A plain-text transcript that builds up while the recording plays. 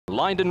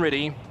Lined and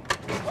ready.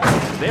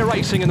 They're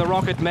racing in the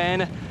Rocket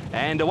Man.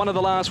 And one of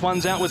the last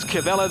ones out was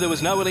Cavello. There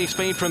was no early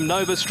speed from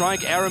Nova Strike.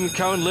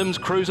 Aramco and Limbs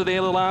Cruiser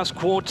there, the last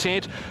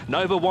quartet.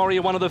 Nova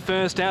Warrior, one of the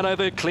first out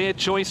over. Clear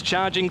Choice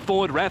charging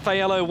forward.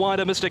 Raffaello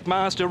wider, Mystic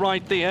Master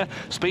right there.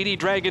 Speedy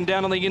Dragon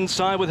down on the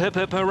inside with Hip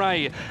Hip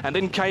Hooray. And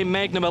then came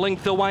Magnum a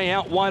length away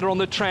out wider on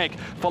the track.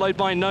 Followed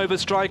by Nova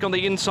Strike on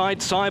the inside.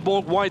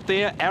 Cyborg white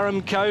there.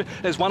 Aramco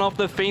is one off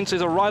the fence.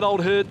 There's a right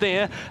old herd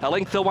there. A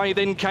length away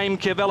then came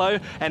Cavello.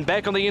 And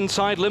back on the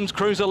inside, Limbs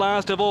Cruiser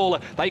last of all.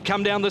 They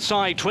come down the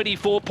side.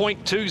 24.20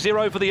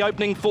 for the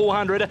opening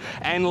 400,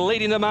 and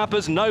leading them up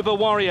is Nova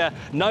Warrior.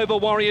 Nova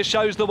Warrior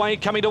shows the way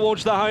coming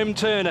towards the home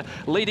turn.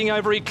 Leading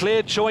over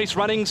Clear Choice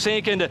running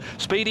second.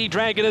 Speedy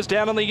Dragon is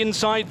down on the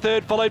inside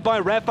third, followed by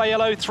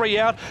Raffaello 3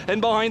 out, and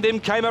behind them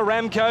came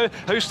Aramco,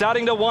 who's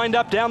starting to wind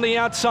up down the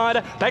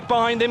outside. Back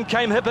behind them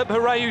came Hip Hip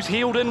Hooray, who's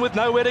heeled in with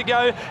nowhere to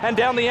go, and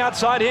down the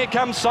outside here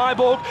comes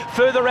Cyborg.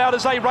 Further out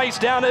as they race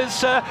down is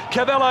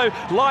Cavello,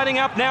 lining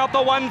up now at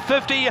the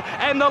 150,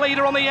 and the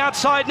leader on the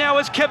outside now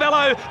is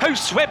Cavello, who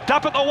swept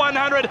up at the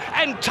 100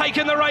 and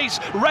taken the race.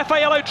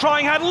 Raffaello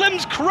trying hard.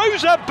 Limbs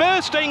Cruiser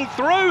bursting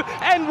through,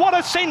 and what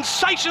a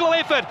sensational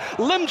effort.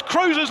 Limbs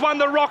Cruiser's won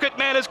the Rocket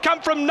Man, has come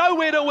from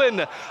nowhere to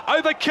win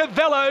over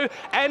Cavello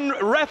and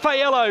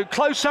Raffaello.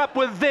 Close up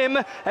with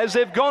them as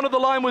they've gone to the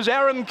line was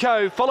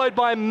Aramco, followed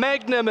by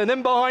Magnum, and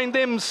in behind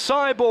them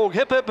Cyborg,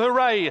 Hip Hip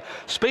Hooray,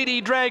 Speedy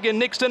Dragon,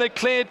 next in a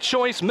Clear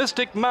Choice,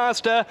 Mystic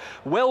Master.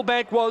 Well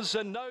back was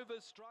Nova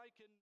Strike.